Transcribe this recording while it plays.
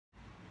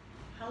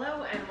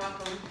Hello and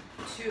welcome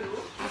to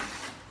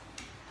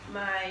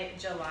my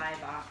July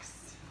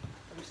box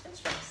from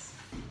StitchFix.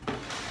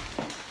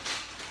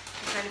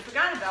 I kind of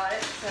forgot about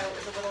it, so it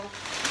was a little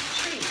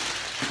treat.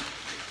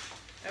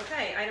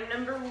 Okay, item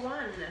number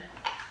 1.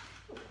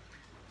 Ooh,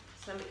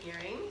 some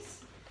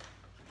earrings.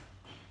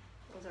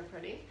 Those are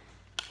pretty.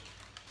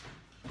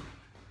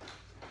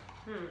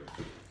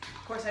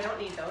 Of course I don't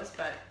need those,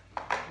 but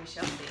we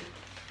shall see.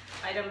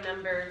 Item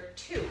number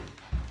 2.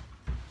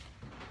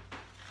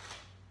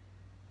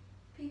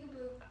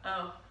 Peekaboo.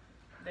 Oh,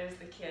 there's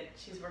the kid.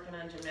 She's working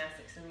on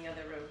gymnastics in the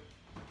other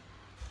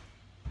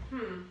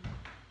room.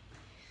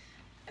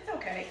 It's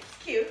okay.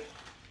 It's cute.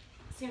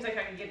 Seems like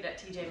I could get it at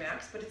TJ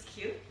Maxx, but it's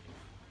cute.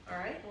 All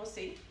right, we'll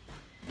see.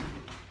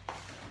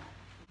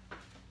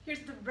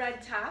 Here's the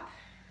red top,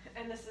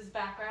 and this is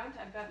background.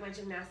 I've got my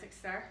gymnastics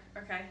there.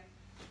 Okay.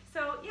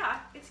 So yeah,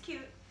 it's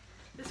cute.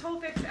 This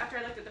whole fix, after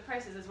I looked at the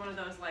prices, is one of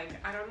those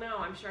like, I don't know,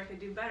 I'm sure I could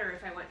do better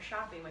if I went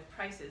shopping with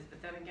prices,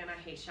 but then again, I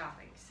hate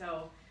shopping.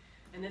 So,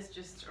 and this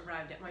just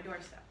arrived at my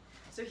doorstep.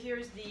 So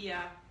here's the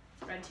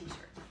red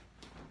t-shirt.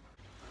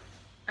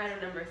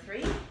 Item number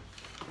 3.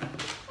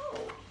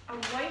 Oh, a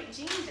white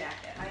jean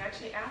jacket. I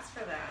actually asked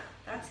for that.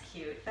 That's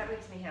cute. That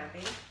makes me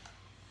happy.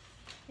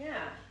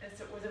 Yeah, it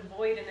was a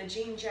void in the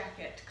jean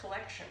jacket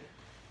collection.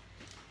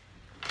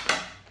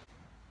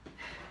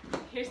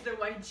 Here's the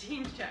white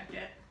jean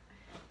jacket.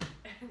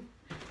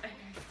 I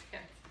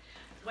understand.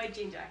 White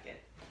jean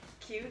jacket.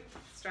 Cute,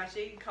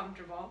 stretchy,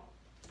 comfortable,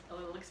 a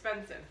little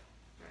expensive,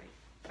 right?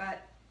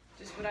 But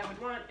just what I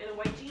would want in a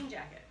white jean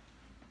jacket.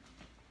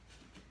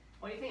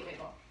 What do you think,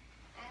 Mabel?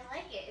 I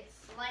like it.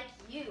 It's like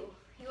you.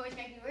 You always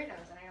make me wear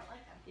those, and I don't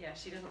like them. Yeah,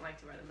 she doesn't like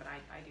to wear them, but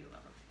I do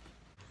love them.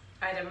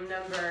 Item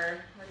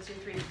number 1, 2,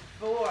 3,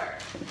 4.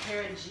 A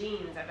pair of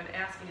jeans. I've been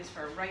asking just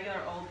for a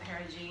regular old pair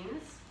of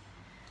jeans.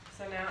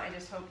 So now I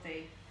just hope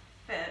they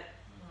fit.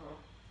 Oh,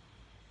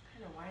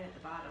 kind of wide at the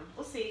bottom.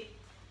 We'll see.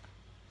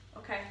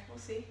 Okay, we'll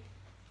see.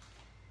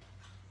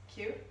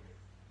 Cute.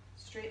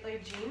 Straight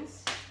leg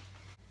jeans.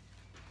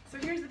 So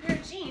here's the pair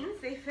of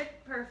jeans. They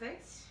fit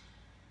perfect.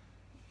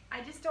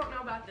 I just don't know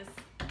about this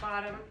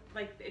bottom.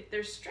 Like,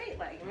 they're straight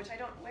leg, which I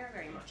don't wear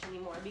very much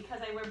anymore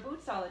because I wear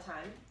boots all the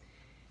time.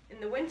 In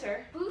the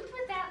winter. Boots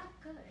with that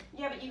look good.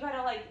 Yeah, but you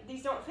gotta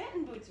these don't fit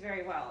in boots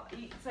very well.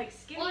 It's like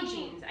skinny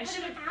jeans. I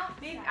should have,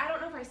 I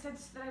don't know if I said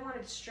that I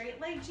wanted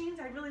straight leg jeans.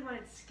 I really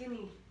wanted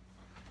skinny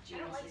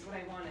jeans is what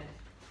I wanted.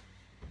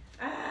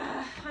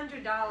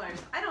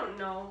 $100. I don't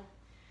know.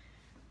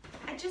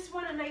 I just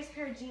want a nice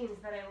pair of jeans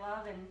that I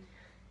love, and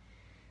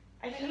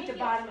I hate the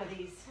bottom of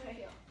these.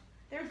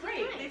 They're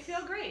great. Nice. They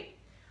feel great.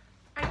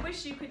 I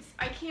wish you could,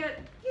 I can't,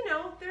 you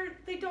know,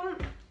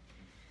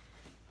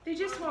 they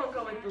just won't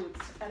go with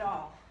boots at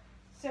all.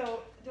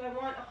 So do I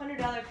want a $100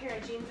 pair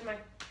of jeans in my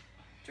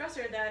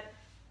dresser that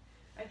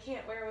I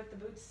can't wear with the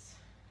boots?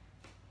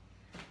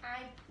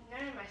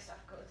 None of my stuff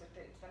goes with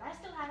boots, but I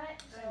still have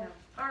it. So. I know.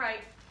 All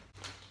right.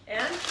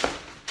 And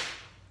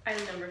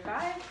item number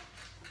 5.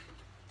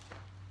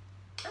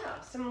 Oh,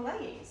 some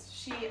leggings.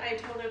 I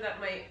told her that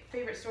my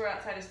favorite store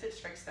outside of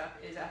StitchFix stuff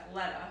is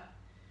Athleta.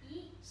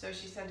 So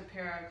she sent a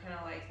pair of kind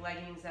of like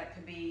leggings that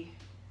could be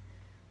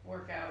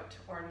workout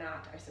or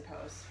not, I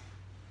suppose.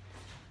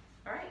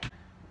 All right.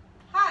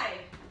 Hi.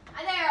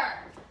 Hi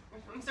there.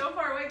 I'm so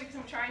far away because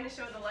I'm trying to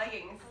show the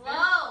leggings.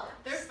 Hello.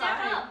 They're Step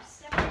fine. up.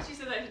 Step up. She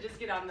said I should just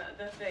get on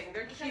the thing.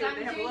 They're Because cute. I'm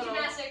They have a doing little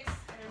gymnastics.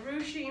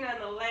 ruching on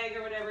the leg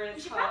or whatever it's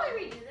We should called.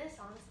 probably redo this,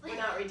 honestly. We're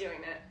not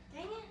redoing it.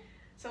 Dang it.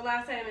 So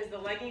last item is the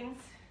leggings.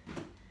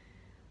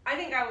 I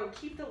think I would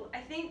keep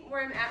I think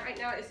where I'm at right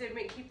now is to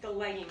keep the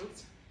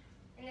leggings.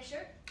 And the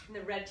shirt? And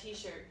the red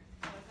t-shirt.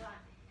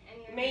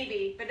 And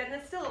Maybe, but then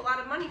that's still a lot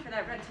of money for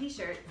that red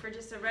t-shirt. For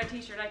just a red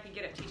t-shirt I could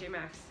get at TJ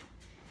Maxx.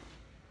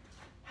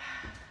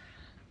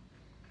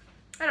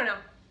 I don't know,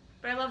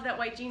 but I love that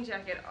white jean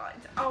jacket. Oh,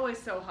 it's always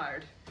so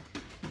hard.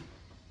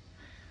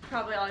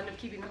 Probably I'll end up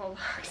keeping the whole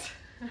box.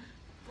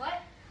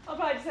 What? I'll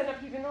probably just end up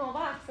keeping the whole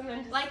box and then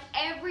just... Like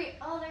every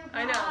other box.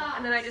 I know,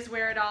 and then I just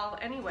wear it all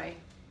anyway.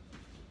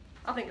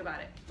 I'll think about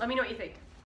it. Let me know what you think.